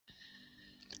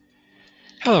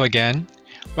Hello again.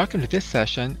 Welcome to this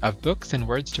session of Books and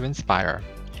Words to Inspire.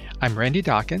 I'm Randy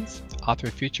Dockens, author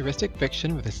of futuristic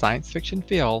fiction with a science fiction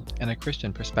feel and a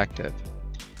Christian perspective.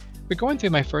 We're going through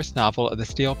my first novel of the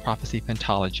Steel Prophecy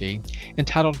Pentalogy,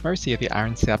 entitled Mercy of the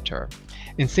Iron Scepter,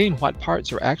 and seeing what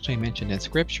parts are actually mentioned in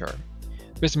Scripture.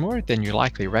 There's more than you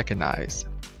likely recognize.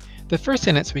 The first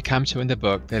sentence we come to in the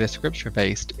book that is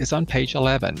Scripture-based is on page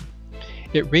 11.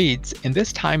 It reads, "In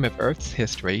this time of Earth's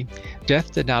history,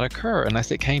 death did not occur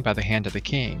unless it came by the hand of the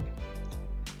king."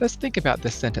 Let's think about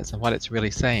this sentence and what it's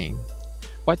really saying.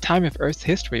 What time of Earth's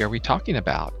history are we talking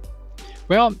about?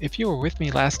 Well, if you were with me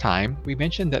last time, we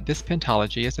mentioned that this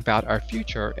pentalogy is about our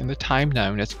future in the time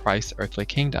known as Christ's earthly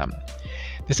kingdom.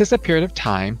 This is a period of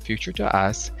time, future to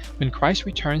us, when Christ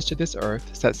returns to this earth,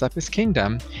 sets up his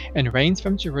kingdom, and reigns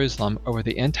from Jerusalem over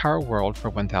the entire world for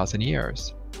 1,000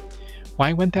 years.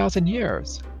 Why 1,000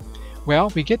 years?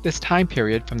 Well, we get this time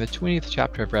period from the 20th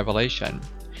chapter of Revelation.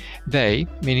 They,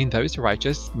 meaning those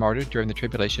righteous martyred during the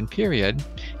tribulation period,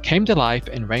 came to life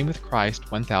and reigned with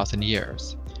Christ 1,000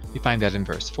 years. We find that in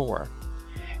verse 4.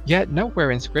 Yet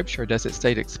nowhere in Scripture does it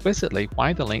state explicitly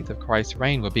why the length of Christ's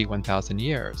reign will be 1,000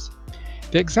 years.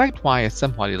 The exact why is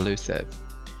somewhat elusive.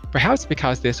 Perhaps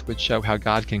because this would show how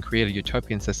God can create a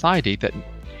utopian society that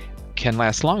can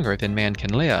last longer than man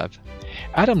can live.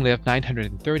 Adam lived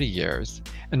 930 years,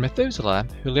 and Methuselah,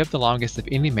 who lived the longest of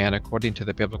any man according to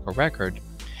the biblical record,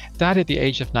 died at the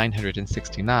age of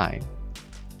 969.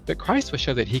 But Christ will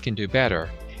show that he can do better,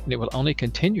 and it will only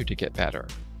continue to get better.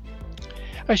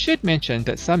 I should mention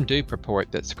that some do purport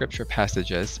that Scripture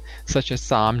passages, such as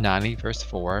Psalm 90 verse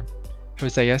 4,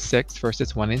 Hosea 6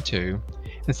 verses 1 and 2,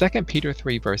 and 2 Peter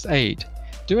 3 verse 8,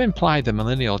 do imply the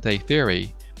millennial day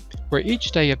theory, where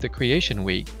each day of the creation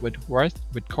week would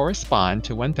correspond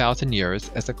to 1,000 years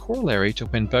as a corollary to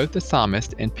when both the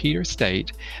psalmist and Peter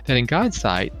state that in God's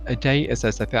sight, a day is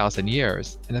as 1,000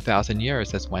 years, and 1,000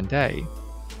 years as one day.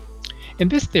 In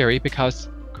this theory, because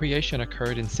creation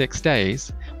occurred in 6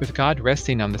 days, with God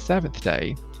resting on the 7th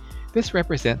day, this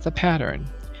represents a pattern.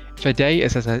 If a day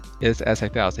is as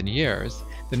 1,000 years,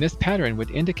 then this pattern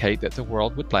would indicate that the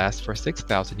world would last for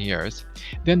 6,000 years.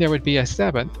 Then there would be a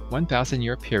 7th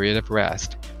 1,000-year period of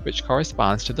rest, which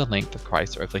corresponds to the length of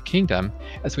Christ's earthly kingdom,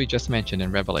 as we just mentioned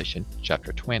in Revelation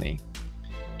chapter 20.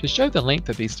 To show the length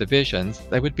of these divisions,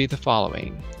 they would be the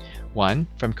following. 1.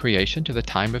 From creation to the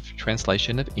time of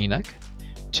translation of Enoch.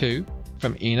 2.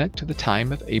 From Enoch to the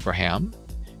time of Abraham.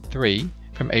 3.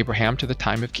 From Abraham to the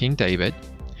time of King David.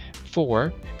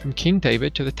 4. From King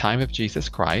David to the time of Jesus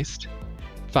Christ.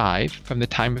 5. From the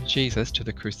time of Jesus to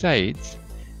the Crusades.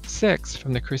 6.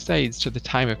 From the Crusades to the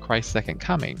time of Christ's second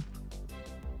coming.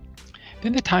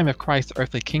 Then the time of Christ's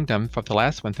earthly kingdom for the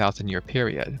last 1,000-year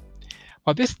period.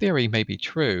 While this theory may be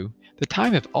true, the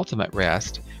time of ultimate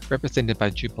rest, represented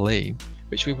by Jubilee,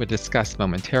 which we will discuss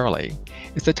momentarily,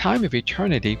 is the time of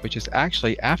eternity which is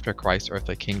actually after Christ's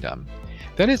earthly kingdom.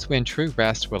 That is when true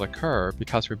rest will occur,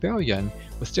 because rebellion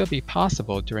will still be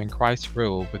possible during Christ's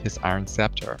rule with his iron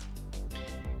scepter.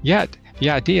 Yet,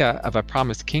 the idea of a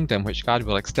promised kingdom which God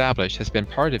will establish has been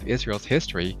part of Israel's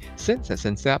history since its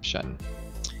inception.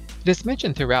 It is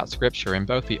mentioned throughout Scripture in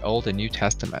both the Old and New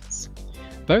Testaments.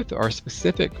 Both are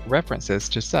specific references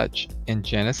to such in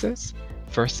Genesis,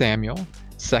 1 Samuel,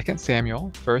 2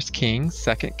 Samuel, 1 Kings,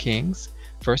 2 Kings,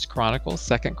 1 Chronicles,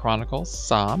 2 Chronicles,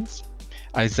 Psalms,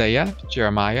 Isaiah,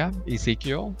 Jeremiah,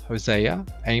 Ezekiel, Hosea,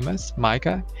 Amos,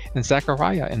 Micah, and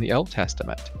Zechariah in the Old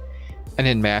Testament, and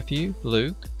in Matthew,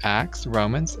 Luke, Acts,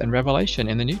 Romans, and Revelation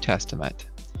in the New Testament.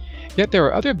 Yet there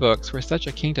are other books where such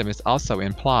a kingdom is also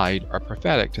implied or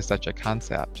prophetic to such a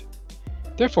concept.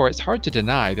 Therefore, it's hard to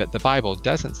deny that the Bible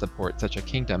doesn't support such a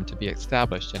kingdom to be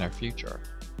established in our future.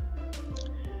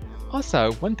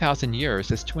 Also, 1,000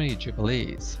 years is 20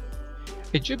 jubilees.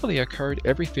 A jubilee occurred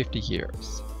every 50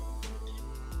 years.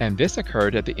 And this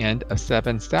occurred at the end of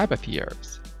 7 Sabbath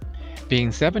years,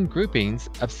 being 7 groupings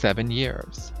of 7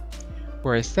 years,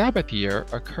 where a Sabbath year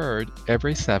occurred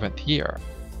every 7th year,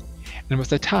 and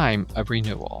was a time of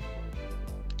renewal.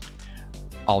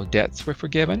 All debts were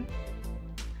forgiven,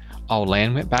 all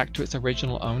land went back to its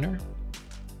original owner,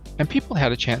 and people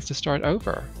had a chance to start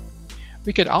over.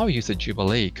 We could all use a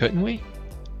jubilee, couldn't we?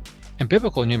 In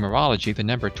biblical numerology, the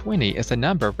number 20 is a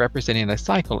number representing a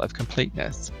cycle of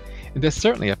completeness, and this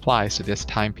certainly applies to this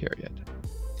time period.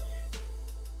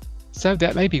 So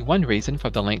that may be one reason for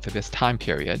the length of this time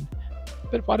period,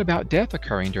 but what about death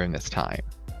occurring during this time?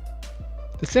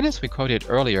 The sentence we quoted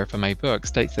earlier from my book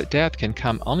states that death can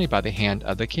come only by the hand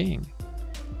of the king.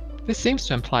 This seems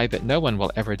to imply that no one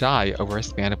will ever die over a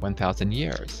span of 1,000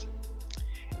 years.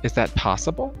 Is that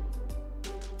possible?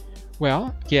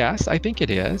 Well, yes, I think it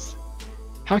is.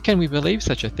 How can we believe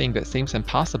such a thing that seems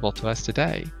impossible to us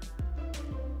today?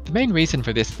 The main reason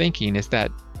for this thinking is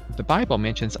that the Bible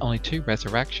mentions only two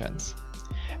resurrections,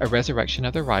 a resurrection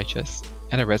of the righteous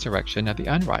and a resurrection of the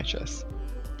unrighteous.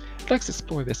 Let's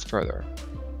explore this further.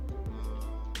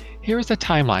 Here is a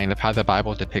timeline of how the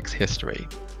Bible depicts history.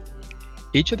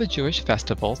 Each of the Jewish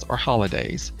festivals or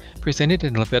holidays presented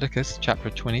in Leviticus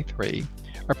chapter 23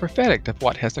 are prophetic of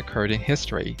what has occurred in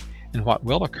history and what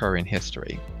will occur in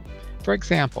history. For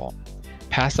example,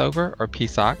 Passover or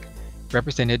Pesach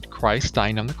represented Christ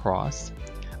dying on the cross.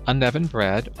 Unleavened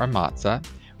bread or matzah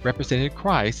represented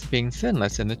Christ being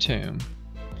sinless in the tomb.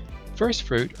 First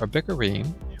fruit or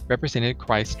bikurim represented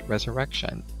Christ's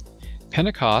resurrection.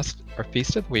 Pentecost or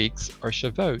Feast of Weeks or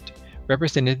Shavuot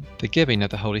represented the giving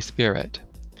of the Holy Spirit.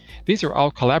 These are all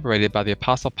collaborated by the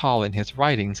Apostle Paul in his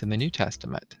writings in the New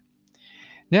Testament.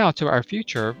 Now to our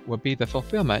future will be the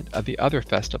fulfillment of the other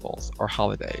festivals or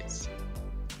holidays.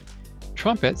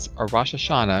 Trumpets or Rosh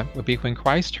Hashanah will be when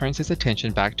Christ turns his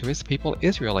attention back to his people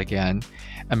Israel again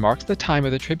and marks the time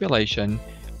of the tribulation,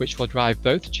 which will drive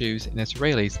both Jews and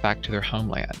Israelis back to their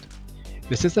homeland.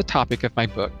 This is the topic of my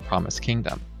book, Promised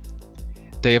Kingdom.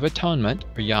 Day of Atonement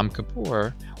or Yom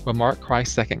Kippur will mark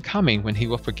Christ's second coming when he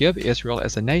will forgive Israel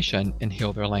as a nation and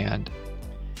heal their land.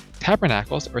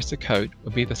 Tabernacles or Sukkot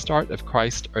will be the start of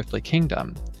Christ's earthly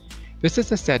kingdom. This is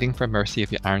the setting for Mercy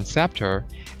of the Iron Scepter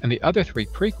and the other three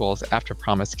prequels after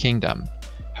Promised Kingdom,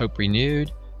 Hope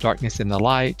Renewed, Darkness in the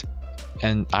Light,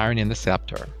 and Iron in the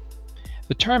Scepter.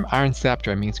 The term Iron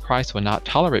Scepter means Christ will not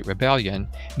tolerate rebellion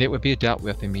and it will be dealt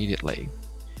with immediately.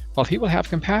 While he will have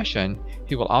compassion,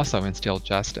 he will also instill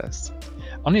justice.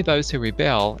 Only those who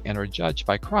rebel and are judged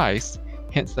by Christ,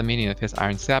 hence the meaning of his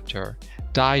Iron Scepter,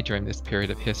 die during this period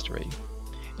of history.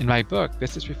 In my book,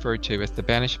 this is referred to as the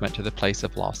banishment to the place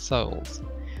of lost souls.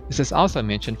 This is also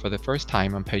mentioned for the first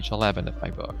time on page 11 of my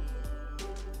book.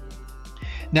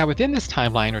 Now within this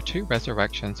timeline are two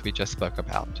resurrections we just spoke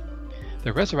about.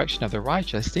 The resurrection of the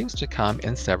righteous seems to come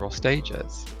in several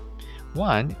stages.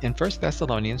 One, in 1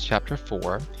 Thessalonians chapter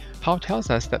 4, Paul tells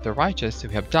us that the righteous who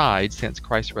have died since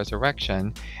Christ's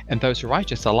resurrection and those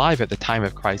righteous alive at the time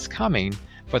of Christ's coming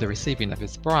for the receiving of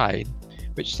his bride,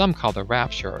 which some call the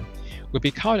rapture, will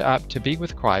be caught up to be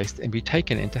with Christ and be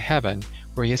taken into heaven,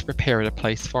 where he has prepared a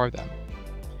place for them.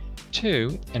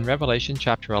 2. In Revelation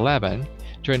chapter 11,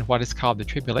 during what is called the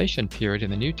tribulation period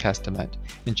in the New Testament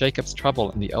and Jacob's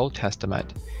trouble in the Old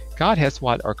Testament, God has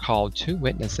what are called two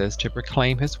witnesses to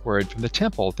proclaim his word from the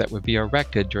temple that would be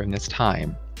erected during this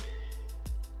time.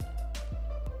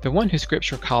 The one who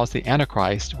Scripture calls the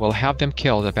Antichrist will have them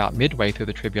killed about midway through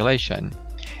the tribulation,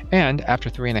 and after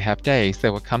 3.5 days they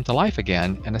will come to life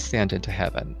again and ascend into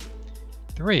heaven.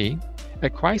 3.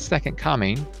 At Christ's second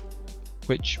coming,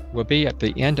 which will be at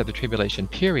the end of the tribulation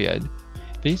period,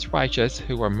 these righteous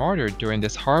who were martyred during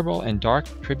this horrible and dark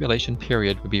tribulation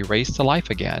period will be raised to life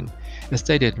again, as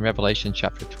stated in Revelation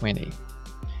chapter 20.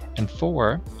 And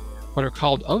 4. What are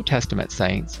called Old Testament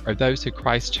saints, or those who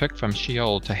Christ took from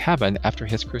Sheol to heaven after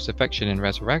his crucifixion and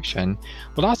resurrection,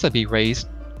 will also be raised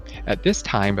at this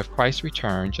time of Christ's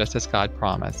return, just as God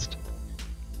promised.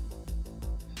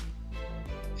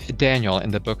 Daniel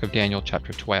in the book of Daniel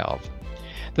chapter 12.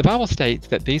 The Bible states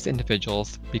that these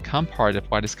individuals become part of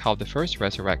what is called the first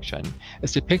resurrection,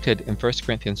 as depicted in 1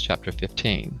 Corinthians chapter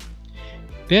 15.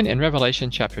 Then in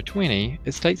Revelation chapter 20,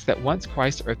 it states that once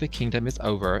Christ's earthly kingdom is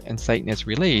over and Satan is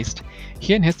released,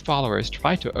 he and his followers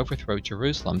try to overthrow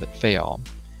Jerusalem but fail.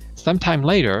 Sometime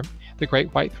later, the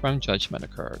great white throne judgment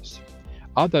occurs.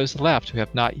 All those left who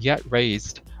have not yet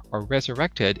raised are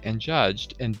resurrected and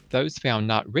judged, and those found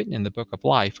not written in the book of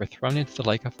life are thrown into the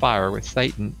lake of fire with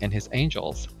Satan and his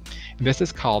angels. And this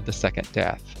is called the second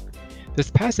death.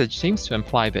 This passage seems to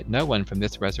imply that no one from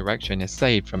this resurrection is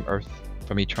saved from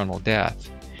eternal death,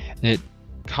 and it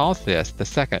calls this the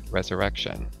second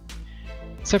resurrection.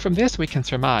 So from this we can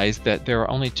surmise that there are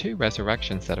only two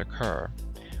resurrections that occur,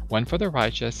 one for the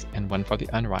righteous and one for the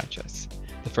unrighteous.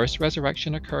 The first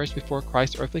resurrection occurs before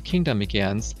Christ's earthly kingdom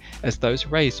begins, as those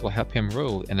raised will help him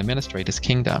rule and administrate his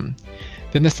kingdom.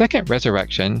 Then the second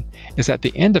resurrection is at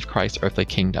the end of Christ's earthly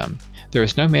kingdom. There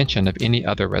is no mention of any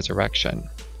other resurrection.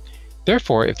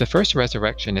 Therefore, if the first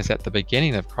resurrection is at the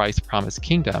beginning of Christ's promised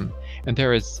kingdom, and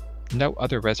there is no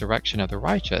other resurrection of the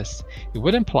righteous, it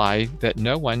would imply that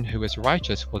no one who is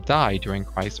righteous will die during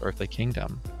Christ's earthly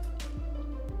kingdom.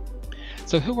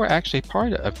 So who are actually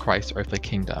part of Christ's earthly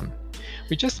kingdom?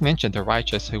 We just mentioned the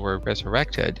righteous who were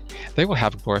resurrected. They will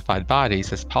have glorified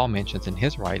bodies, as Paul mentions in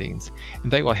his writings,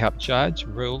 and they will help judge,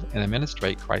 rule, and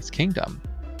administrate Christ's kingdom.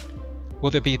 Will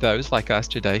there be those like us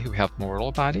today who have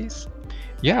mortal bodies?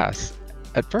 Yes.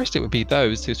 At first it would be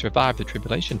those who survive the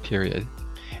tribulation period.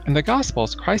 In the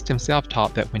Gospels, Christ himself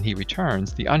taught that when he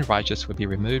returns, the unrighteous would be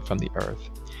removed from the earth.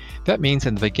 That means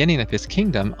in the beginning of his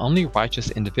kingdom, only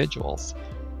righteous individuals,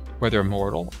 whether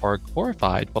mortal or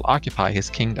glorified, will occupy his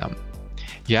kingdom.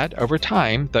 Yet, over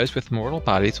time, those with mortal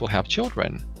bodies will have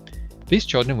children. These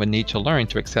children would need to learn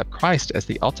to accept Christ as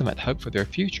the ultimate hope for their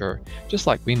future, just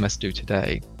like we must do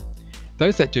today.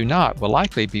 Those that do not will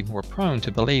likely be more prone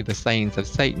to believe the sayings of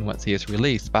Satan once he is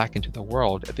released back into the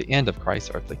world at the end of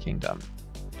Christ's earthly kingdom.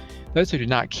 Those who do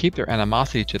not keep their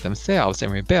animosity to themselves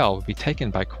and rebel will be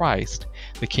taken by Christ,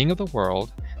 the King of the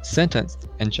world, sentenced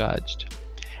and judged.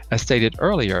 As stated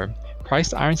earlier,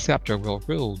 Christ's Iron Scepter will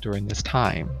rule during this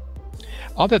time.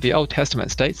 All that the Old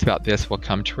Testament states about this will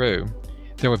come true.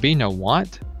 There will be no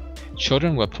want.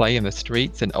 Children will play in the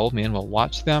streets and old men will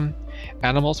watch them.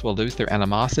 Animals will lose their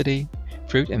animosity.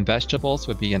 Fruit and vegetables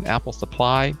will be in ample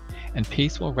supply, and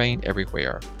peace will reign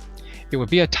everywhere. It will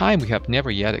be a time we have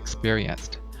never yet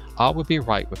experienced. All will be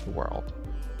right with the world.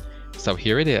 So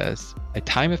here it is, a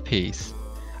time of peace,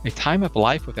 a time of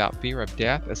life without fear of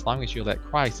death as long as you let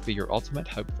Christ be your ultimate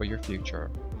hope for your future.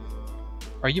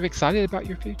 Are you excited about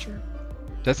your future?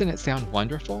 Doesn't it sound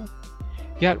wonderful?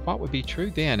 Yet what would be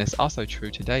true then is also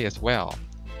true today as well.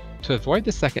 To avoid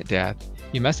the second death,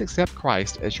 you must accept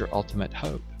Christ as your ultimate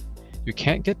hope. You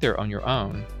can't get there on your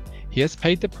own. He has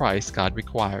paid the price God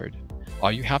required.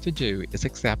 All you have to do is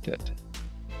accept it.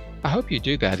 I hope you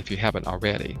do that if you haven't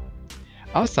already.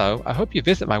 Also, I hope you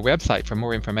visit my website for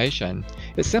more information.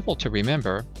 It's simple to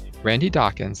remember,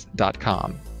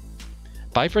 randydockens.com.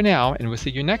 Bye for now, and we'll see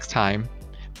you next time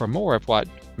for more of what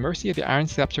Mercy of the Iron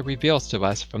Scepter reveals to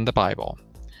us from the Bible.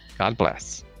 God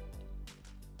bless.